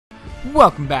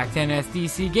Welcome back to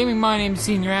NSDCGaming. My name is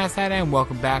Senior Asshat, and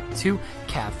welcome back to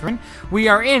Catherine. We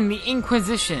are in the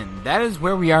Inquisition. That is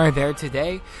where we are there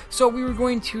today. So we were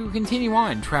going to continue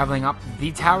on, traveling up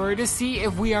the tower to see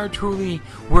if we are truly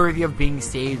worthy of being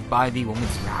saved by the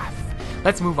woman's wrath.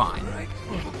 Let's move on.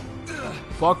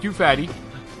 Fuck you, fatty.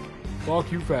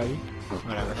 Fuck you, fatty.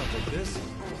 Whatever. I'll take this.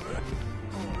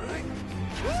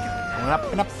 Going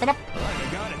up and up and up.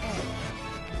 I got it.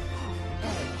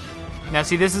 Now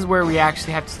see, this is where we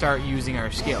actually have to start using our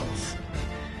skills.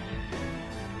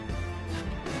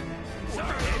 What the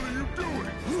hell are you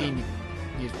doing?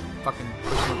 See, you fucking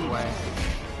pushing it away.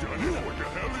 Johnny, what the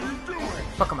hell are you doing?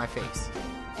 Fuck on my face.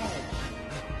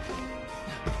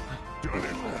 Johnny.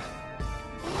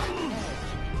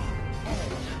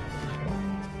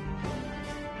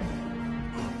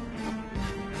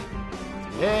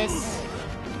 This.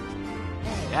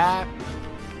 That.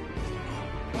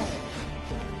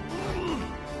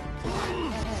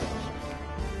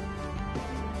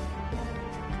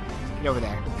 Get over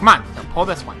there. Come on, now pull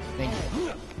this one. Thank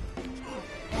you.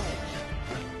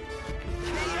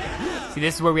 See,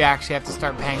 this is where we actually have to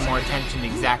start paying more attention to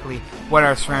exactly what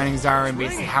our surroundings are and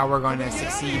basically how we're going to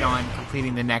succeed on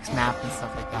completing the next map and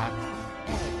stuff like that.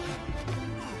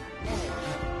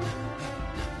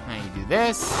 Now you do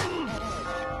this.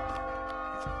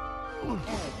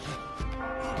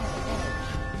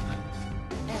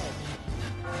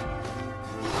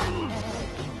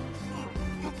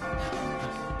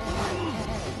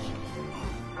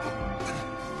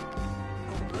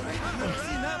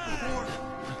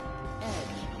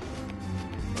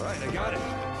 Alright, I got it.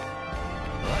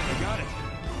 Alright, I got it.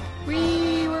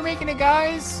 We're making it,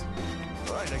 guys.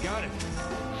 Alright, I got it.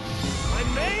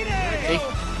 I made it!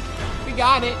 See? We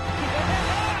got it.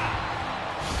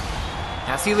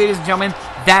 Now, see, ladies and gentlemen,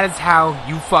 that is how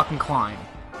you fucking climb.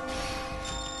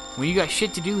 When you got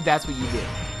shit to do, that's what you do.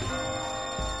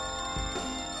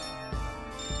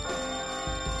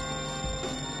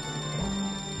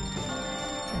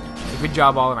 So good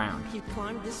job all around. You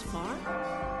climbed this far?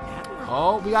 Admirable.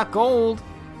 Oh, we got gold.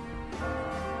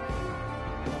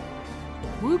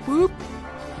 Whoop whoop.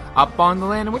 Up on the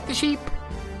land with the sheep.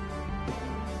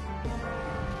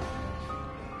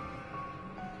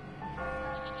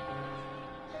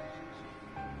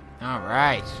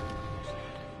 Alright.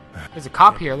 There's a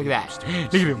cop here, look at that.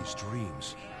 Look at him. These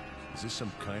dreams. Is this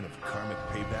some kind of karmic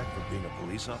payback for being a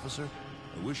police officer?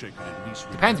 I wish I could at least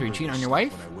Depends, were you remember cheating on this your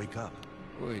wife? when I wake up.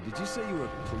 Wait, did you say you were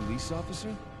a police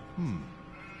officer?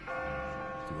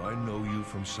 Do I know you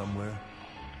from somewhere?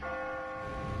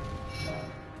 I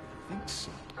think so.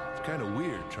 It's kind of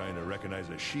weird trying to recognize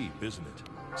a sheep, isn't it?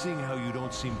 Seeing how you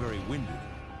don't seem very winded,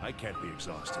 I can't be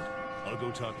exhausted. I'll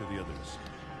go talk to the others.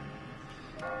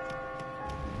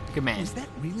 Good man. Is that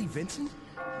really Vincent?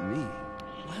 Me?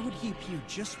 Why would he appear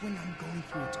just when I'm going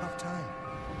through a tough time?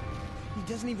 He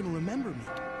doesn't even remember me.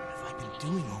 What have I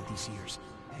been doing all these years?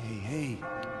 Hey.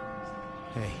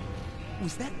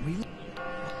 Was that really?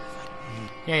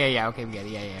 Yeah, okay, we get it.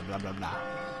 Yeah, blah, blah, blah.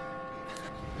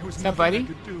 There was What's up, buddy?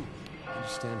 nothing I could do. I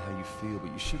understand how you feel,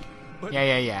 but you should... But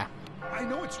Yeah. I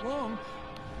know it's wrong.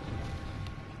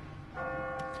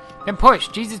 Then push.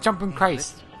 Jesus jumping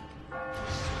Christ.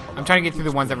 I'm trying to get through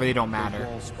the ones that really don't matter.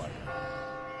 Wall spider.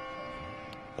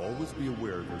 Always be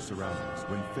aware of your surroundings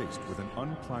when faced with an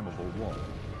unclimbable wall.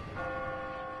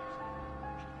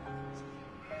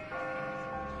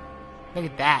 Look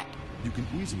at that. You can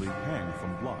easily hang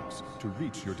from blocks to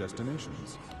reach your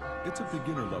destinations. It's a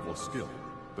beginner-level skill,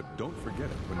 but don't forget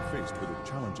it when faced with a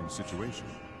challenging situation.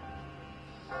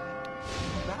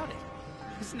 About it.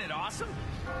 Isn't it awesome?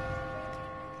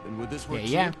 Then would this work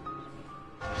Yeah. too?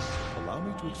 Allow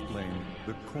me to explain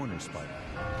the corner spider.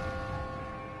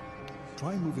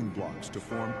 Try moving blocks to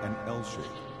form an L shape.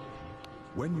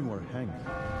 When you are hanging,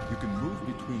 you can move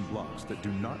between blocks that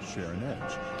do not share an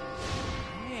edge.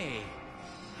 Hey,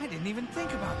 I didn't even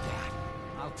think about that.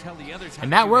 I'll tell the others how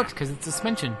And to that do works because it's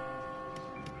suspension.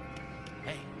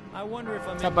 Hey, I wonder if I'm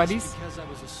What's up, in buddies? this because I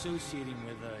was associating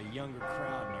with a younger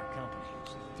crowd in our company.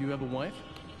 Do you have a wife?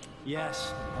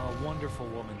 Yes, a wonderful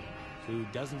woman who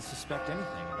doesn't suspect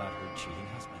anything about her cheating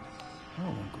husband. Oh,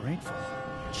 I'm grateful.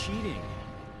 Cheating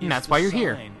is And that's the why you're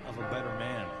here. sign of a better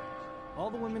man. All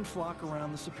the women flock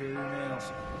around the superior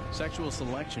males. Sexual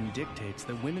selection dictates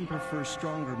that women prefer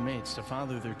stronger mates to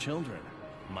father their children.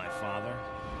 My father,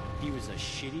 he was a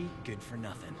shitty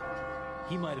good-for-nothing.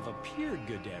 He might have appeared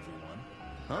good to everyone,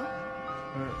 Huh?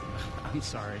 I'm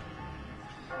sorry.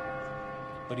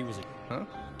 but he was a... Huh?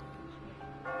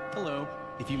 Hello.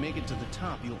 If you make it to the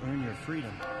top, you'll earn your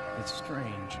freedom. It's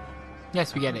strange.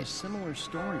 Yes, we get I've heard it. a similar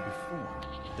story before.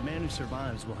 The man who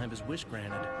survives will have his wish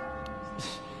granted.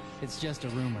 It's just a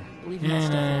rumor. Believing that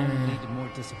stuff will only lead to more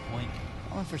disappointment.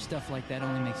 Falling for stuff like that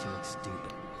only makes you look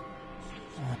stupid.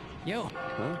 Yo,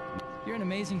 you're an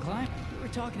amazing climber. We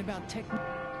were talking about technique.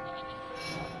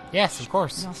 Yes, of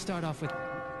course. And I'll start off with...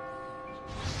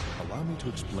 Allow me to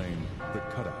explain the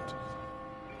cutout.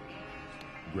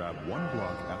 Grab one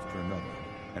block after another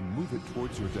and move it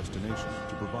towards your destination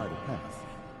to provide a path.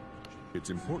 It's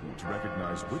important to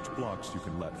recognize which blocks you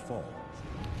can let fall.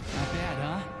 Not bad,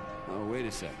 huh? Oh, wait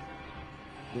a sec.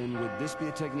 Then would this be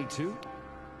a technique too?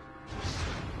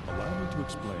 Allow me to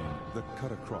explain the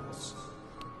cut across.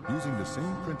 Using the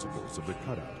same principles of the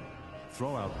cutout,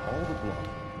 throw out all the block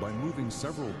by moving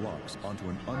several blocks onto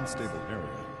an unstable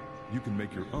area. You can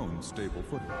make your own stable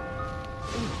footing.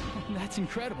 Ooh, that's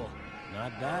incredible.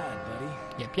 Not bad, buddy.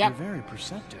 Yep. You're very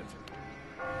perceptive.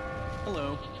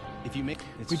 Hello. If you make...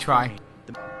 We try.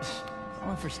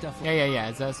 Falling for stuff like... Yeah.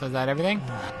 Is that everything?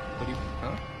 What do you...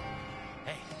 Huh?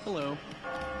 Hey, Hello.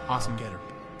 Awesome. get her.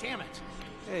 Damn it.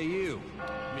 Hey, you.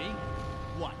 Me?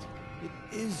 What?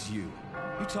 It is you.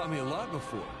 You taught me a lot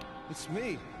before. It's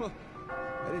me.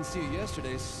 I didn't see you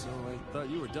yesterday, so I thought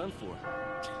you were done for.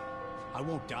 I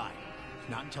won't die.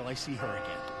 Not until I see her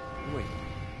again. Wait.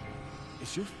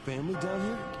 Is your family down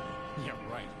here?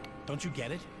 Yeah, right. Don't you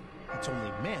get it? It's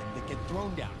only men that get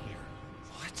thrown down here.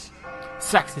 What?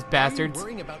 Sexist Why are you bastards.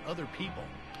 worrying about other people?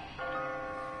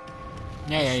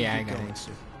 Yeah, I got Going it.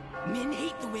 soon. Men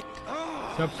hate the whip.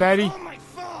 What's up, fatty? Oh, my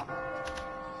fault.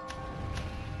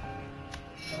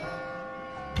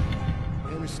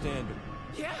 I understand,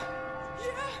 but Yeah.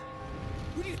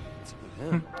 Who do you... it's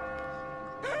with him.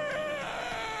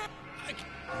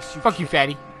 Fuck you,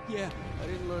 fatty. Yeah, I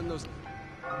didn't learn those.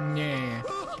 Yeah.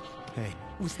 Hey,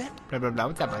 Was that... Blah, blah, blah.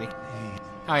 What's up, buddy?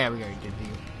 Oh, yeah, we already did you.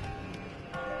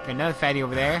 Got another fatty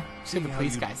over there. See what the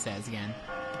police guy says again.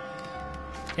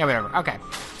 Yeah, whatever. Okay.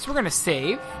 So we're going to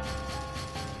save.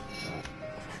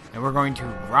 And we're going to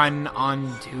run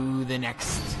on to the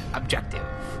next objective.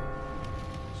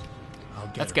 I'll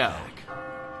get Let's her go. back.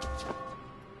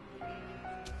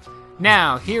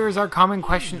 Now, here is our common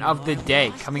question of the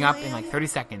day, coming up in like 30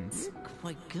 seconds. You're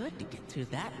quite good to get through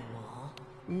that wall.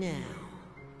 Now,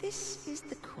 this is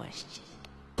the question.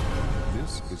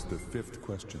 This is the fifth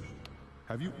question.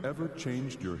 Have you ever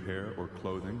changed your hair or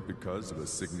clothing because of a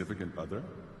significant other?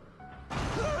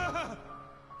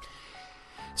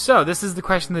 So, this is the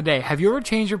question of the day. Have you ever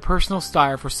changed your personal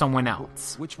style for someone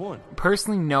else? Which one?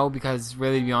 Personally, no, because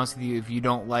really, to be honest with you, if you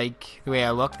don't like the way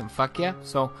I look, then fuck you.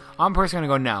 So, I'm personally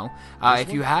going to go no.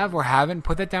 If you have or haven't,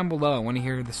 put that down below. I want to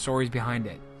hear the stories behind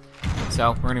it.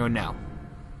 So, we're going to go no.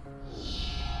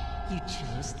 You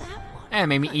chose that one. And it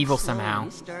made me I'm evil slowly somehow.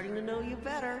 starting to know you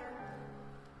better.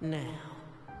 Now,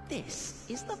 this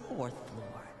is the 4th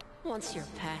floor. Once you're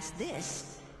past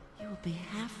this, you'll be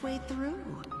halfway through.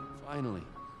 Finally.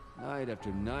 Night after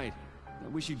night. I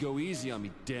wish you'd go easy on me,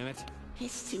 damn it.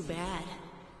 It's too bad.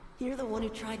 You're the one who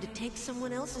tried to take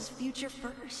someone else's future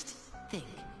first. Think.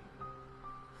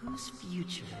 Whose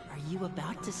future are you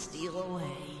about to steal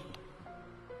away?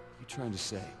 You trying to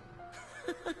say?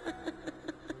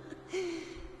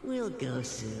 We'll go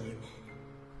soon.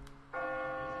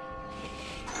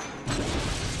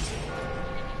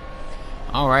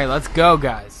 Alright, let's go,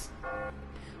 guys.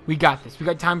 We got this. We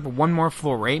got time for one more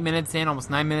floor. We're 8 minutes in, almost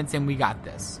 9 minutes in. We got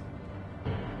this.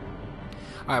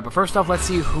 Alright, but first off, let's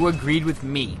see who agreed with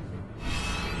me.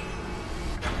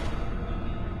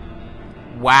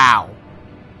 Wow.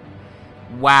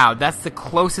 Wow, that's the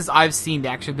closest I've seen to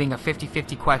actually being a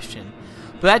 50-50 question.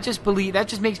 But that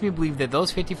just makes me believe that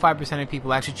those 55% of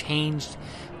people actually changed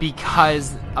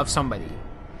because of somebody.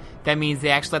 That means they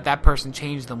actually let that person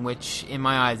change them, which in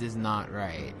my eyes is not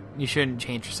right. You shouldn't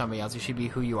change for somebody else. You should be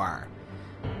who you are.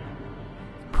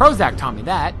 Prozac taught me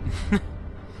that.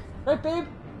 Right, babe?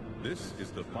 This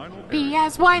is the final Be area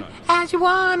as white tonight. as you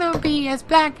wanna, be as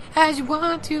black as you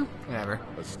want to. Whatever.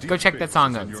 A steep Go check that base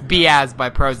song is out. on It's your Be path. As by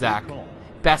Prozac. Stay calm.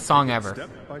 Best song Take it ever. Step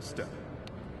by step.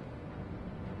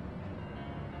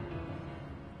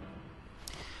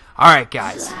 Alright,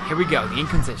 guys. Here we go. The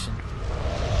Inquisition.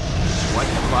 What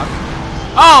the fuck?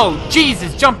 Oh,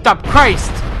 Jesus! Jumped up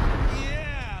Christ!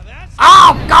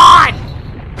 Oh, God!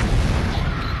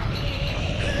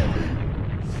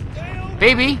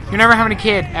 Baby, you're never having a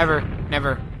kid. Ever.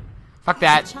 Never. Fuck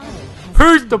that.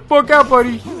 Peace the fuck out,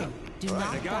 buddy. Do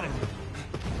not die.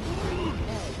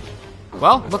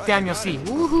 Well, look down, you'll see.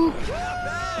 Woohoo!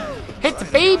 Hit the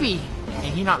baby!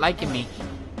 And he not liking me.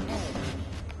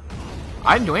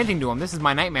 I didn't do anything to him. This is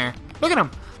my nightmare. Look at him.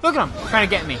 Look at him. Trying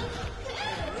to get me.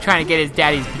 Trying to get his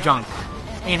daddy's junk.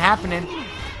 Ain't happening.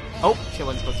 Oh, shit,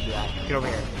 wasn't supposed to do that. Get over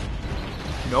here.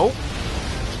 Nope.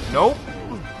 Nope.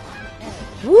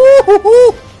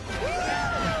 Woo-hoo-hoo!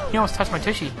 He almost touched my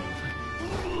tushy.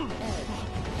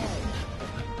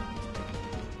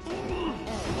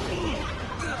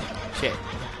 Shit.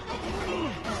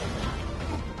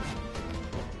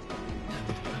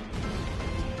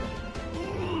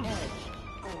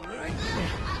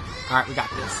 Alright, we got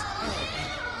this.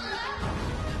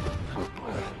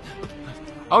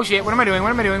 Oh shit, what am I doing? What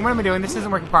am I doing? What am I doing? This isn't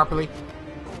working properly.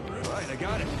 Alright, I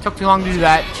got it. Took too long to do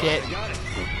that. Shit. I got it.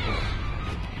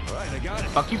 Alright, I got it.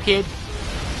 Fuck you, kid.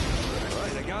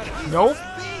 Alright, I got it. Nope. Alright,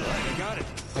 I got it.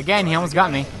 Again, he almost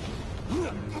got me.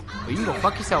 Well, you can go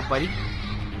fuck yourself, buddy.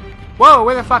 Whoa,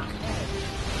 where the fuck?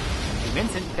 Hey,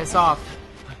 Vincent, piss off.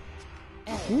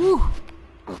 Woo.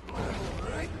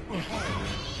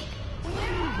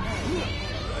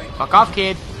 Fuck off,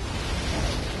 kid.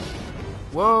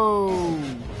 Whoa.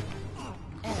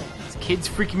 This kid's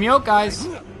freaking me out, guys.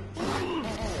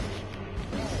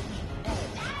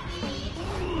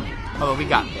 Oh, we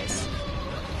got this.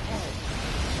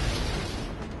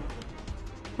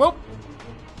 Whoop.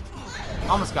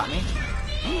 Almost got me.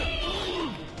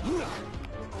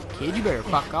 Kid, you better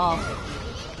fuck off.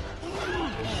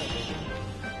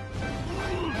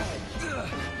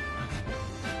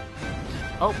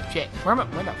 Oh, shit. Where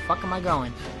the fuck am I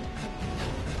going?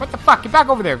 What the fuck? Get back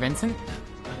over there, Vincent.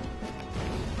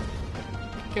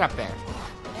 Get up there.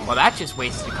 Well, that just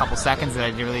wasted a couple seconds that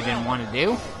I really didn't want to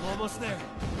do. I'm almost there.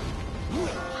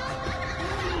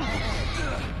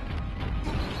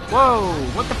 Whoa,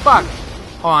 what the fuck?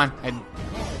 Hold on, I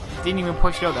didn't even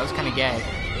push it out. That was kind of gay.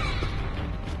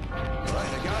 Alright,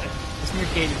 I got it. Listen here,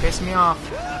 kid, you're pissing me off.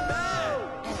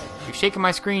 You're shaking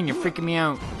my screen, you're freaking me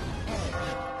out.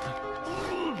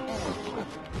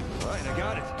 Alright, I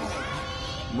got it.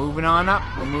 Moving on up,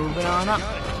 we're moving on up.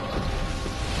 Got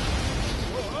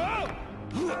it.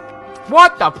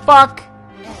 What the fuck?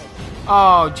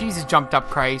 Oh, Jesus jumped up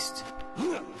Christ.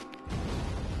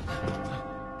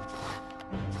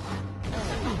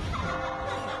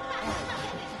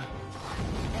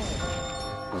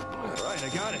 Alright, I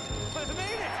got it. I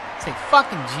made it! Say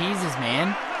fucking Jesus,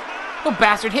 man. Little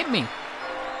bastard hit me.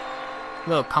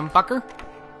 Little cumfucker.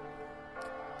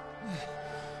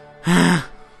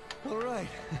 Alright.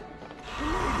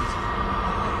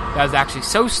 That was actually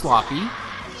so sloppy.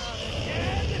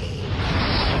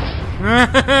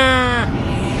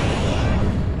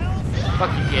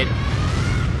 Fuck you, kid.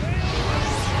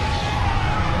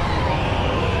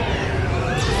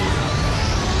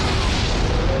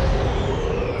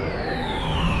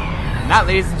 And that,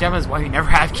 ladies and gentlemen, is why you never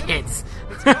have kids.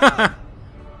 Yeah,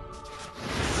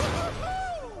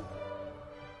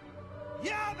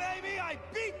 baby, I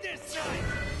beat this thing!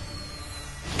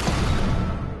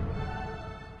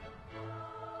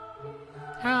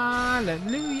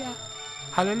 Hallelujah.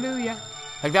 Hallelujah.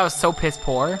 Like, that was so piss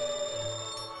poor.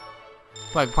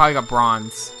 Like, probably got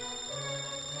bronze.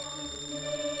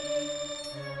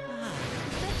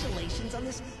 Congratulations on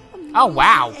this Oh,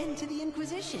 wow. amazing end to the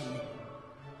Inquisition.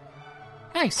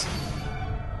 Nice.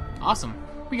 Awesome.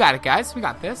 We got it, guys. We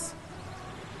got this.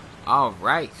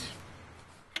 Alright.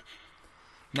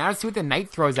 Now let's see what the knight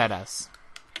throws at us.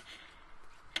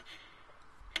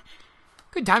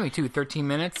 Good timing, too. 13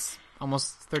 minutes.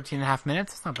 Almost 13 and a half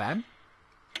minutes. It's not bad.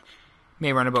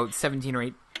 May run about 17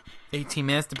 or 18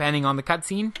 minutes, depending on the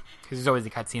cutscene. Because there's always a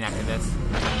cutscene after this.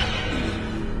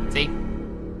 See?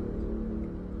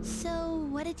 So,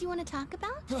 what did you want to talk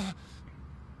about?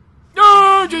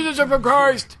 Oh, Jesus of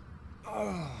Christ!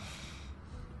 Are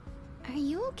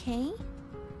you okay?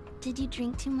 Did you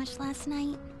drink too much last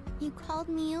night? You called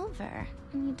me over,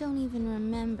 and you don't even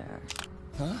remember.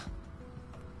 Huh?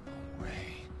 No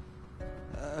way.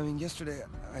 I mean, yesterday,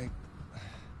 I...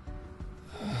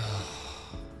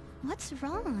 What's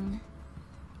wrong?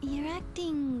 You're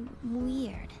acting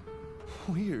weird.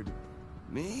 Weird.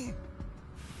 Me?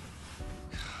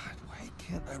 God, why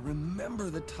can't I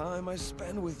remember the time I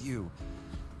spent with you?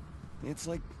 It's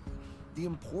like the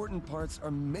important parts are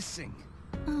missing.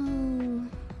 Oh,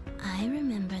 I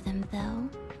remember them though.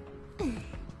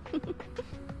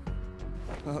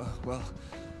 Well,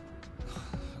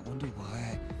 I wonder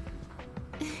why.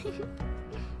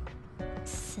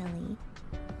 Silly.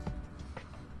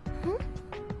 Huh?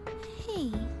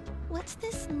 Hey, what's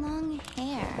this long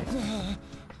hair?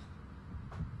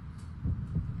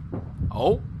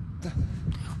 Oh?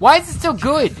 Why is it still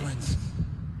good? Friends,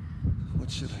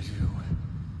 what should I do?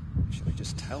 Should I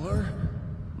just tell her?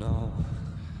 No,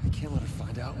 I can't let her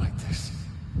find out like this.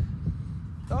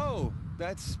 Oh,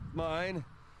 that's mine.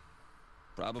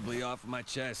 Probably off my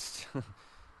chest.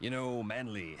 You know,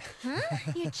 manly. Huh?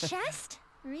 Your chest?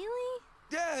 Really?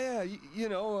 Yeah, you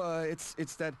know, it's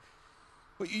that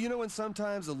Well, you know when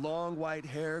sometimes the long white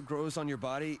hair grows on your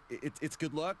body, it's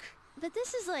good luck? But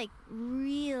this is like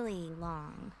really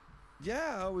long.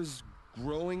 Yeah, I was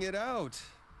growing it out.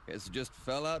 It just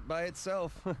fell out by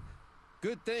itself.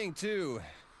 Good thing, too.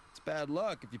 It's bad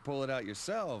luck if you pull it out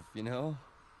yourself, you know?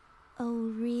 Oh,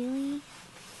 really?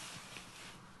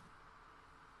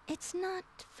 It's not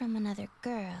from another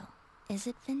girl, is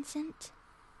it, Vincent?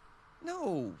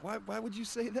 No, why would you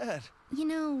say that? You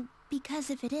know, because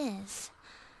if it is,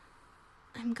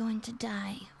 I'm going to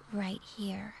die right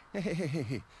here.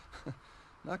 Hey,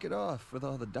 knock it off with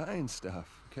all the dying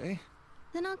stuff, okay?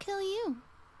 Then I'll kill you.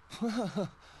 No!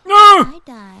 I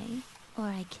die, or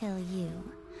I kill you.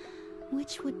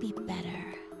 Which would be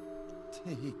better?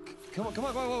 Hey, come on,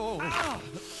 whoa. Ah!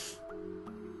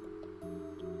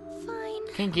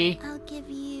 Fine. Kinky. I'll give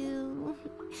you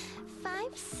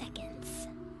 5 seconds.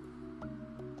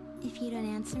 If you don't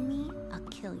answer me, I'll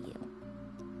kill you.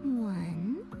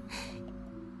 1,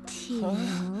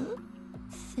 2,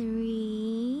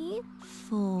 3,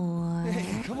 4.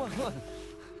 Hey, come on.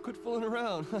 Quit fooling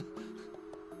around.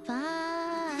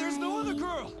 5. There's no other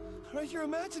girl! Right, you're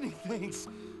imagining things.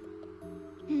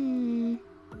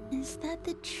 Is that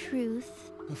the truth?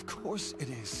 Of course it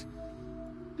is.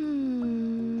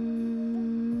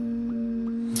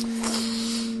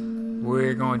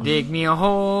 We're gonna dig me a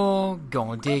hole,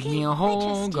 me a hole,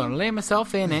 trust you. gonna lay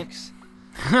myself in it.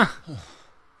 God,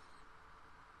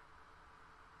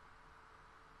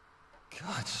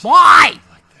 she's Why?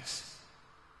 like this.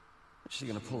 Is she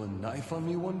gonna pull a knife on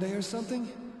me one day or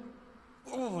something?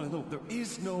 Oh, no, there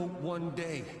is no one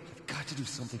day. I've got to do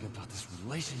something about this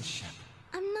relationship.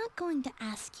 I'm not going to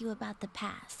ask you about the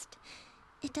past.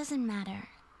 It doesn't matter.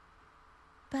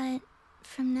 But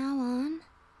from now on,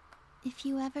 if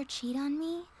you ever cheat on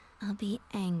me, I'll be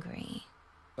angry.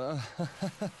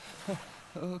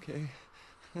 Okay.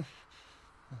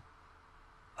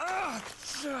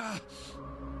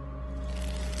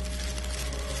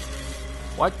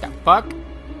 What the fuck?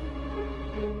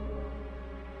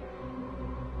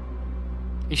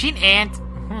 Is she an ant?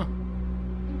 Huh.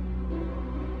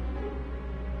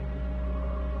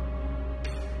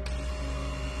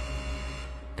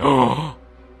 Oh. You don't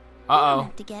Uh-oh.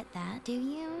 have to get that, do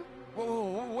you?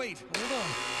 Whoa, wait, hold on.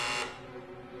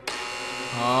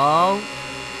 Oh.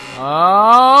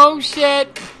 Oh,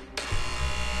 shit.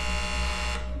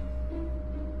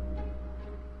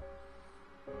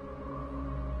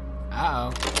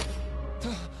 Uh-oh.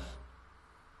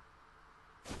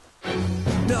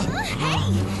 No.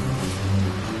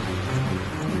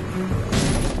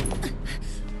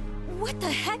 What the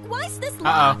heck? Why is this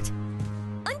locked?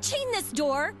 Unchain this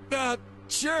door.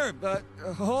 Sure,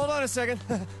 hold on a second.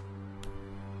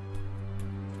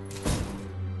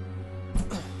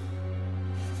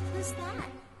 Who's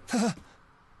that?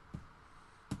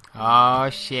 Oh,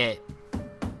 shit.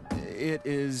 It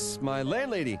is my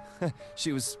landlady.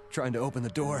 She was trying to open the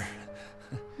door.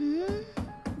 The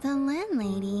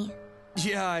landlady.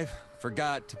 Yeah, I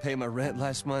forgot to pay my rent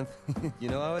last month. You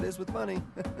know how it is with money.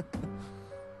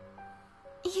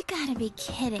 You gotta be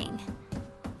kidding.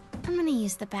 I'm gonna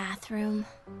use the bathroom.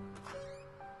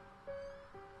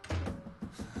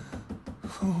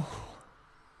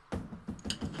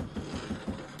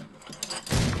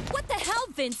 What the hell,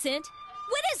 Vincent?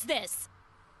 What is this?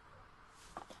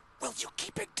 Will you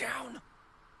keep it down?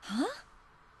 Huh?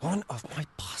 One of my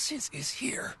bosses is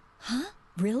here. Huh?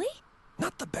 Really?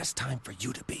 Not the best time for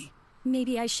you to be.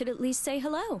 Maybe I should at least say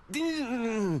hello.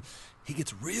 He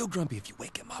gets real grumpy if you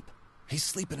wake him up. He's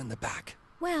sleeping in the back.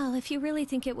 Well, if you really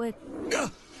think it would...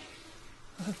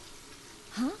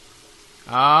 Huh?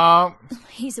 Oh.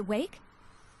 He's awake?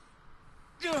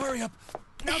 Hurry up!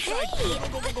 Outside! Hey!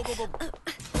 Go.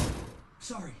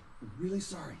 Sorry. Really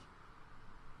sorry.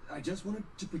 I just wanted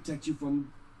to protect you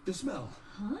from the smell.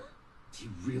 Huh? He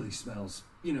really smells.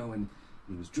 You know, and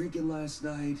he was drinking last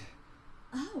night.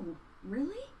 Oh,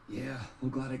 really? Yeah, I'm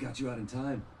glad I got you out in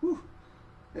time. Whew.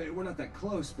 Hey, we're not that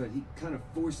close, but he kind of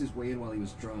forced his way in while he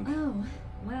was drunk. Oh,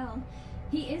 well,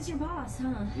 he is your boss,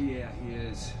 huh? Yeah, he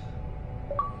is.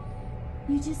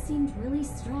 You just seemed really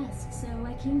stressed, so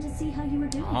I came to see how you were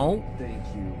doing. Oh. Thank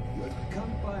you. Come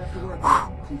by after work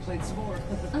and play some more.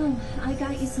 Oh, I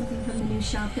got you something from the new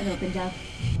shop that opened up.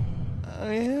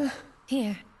 Oh, yeah?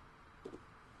 Here.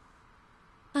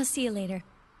 I'll see you later.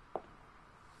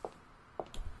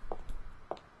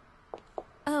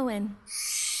 Oh, and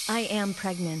I am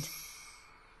pregnant.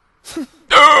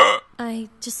 I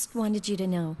just wanted you to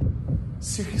know.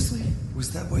 Seriously?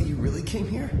 Was that why you really came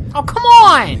here? Oh, come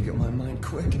on! Make up my mind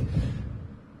quick.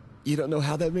 You don't know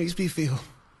how that makes me feel.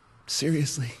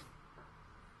 Seriously.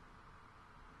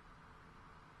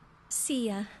 See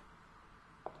ya.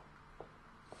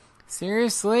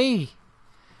 Seriously?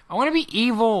 I want to be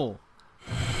evil.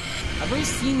 I've already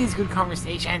seen these good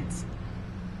conversations.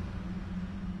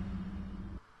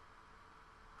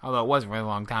 Although it was a really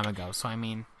long time ago, so I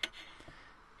mean...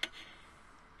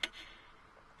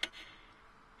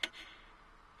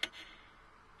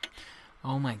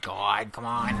 Oh my god, come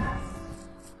on.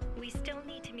 We still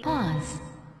need to meet. Pause.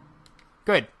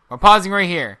 Good. We're pausing right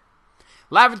here.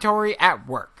 Lavatory at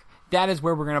work. That is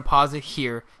where we're going to pause it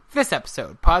here for this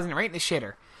episode. Pausing it right in the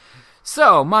shitter.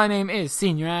 So, my name is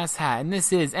Senior Asshat, and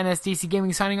this is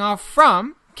NSDCGaming signing off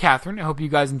from Catherine. I hope you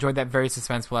guys enjoyed that very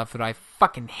suspenseful episode. I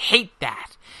fucking hate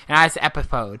that. And I said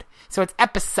episode. So it's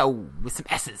episode with some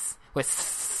S's. With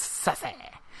sussy.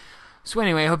 So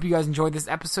anyway, I hope you guys enjoyed this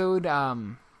episode.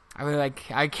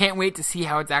 I can't wait to see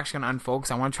how it's actually going to unfold,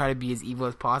 because I want to try to be as evil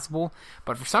as possible.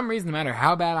 But for some reason, no matter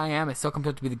how bad I am, it still comes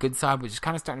out to be the good side, which is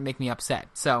kind of starting to make me upset.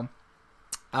 So,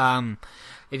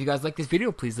 if you guys like this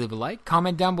video, please leave a like.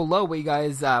 Comment down below what you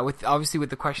guys, with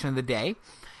the question of the day.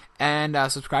 And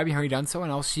subscribe if you haven't already done so,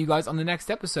 and I'll see you guys on the next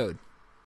episode.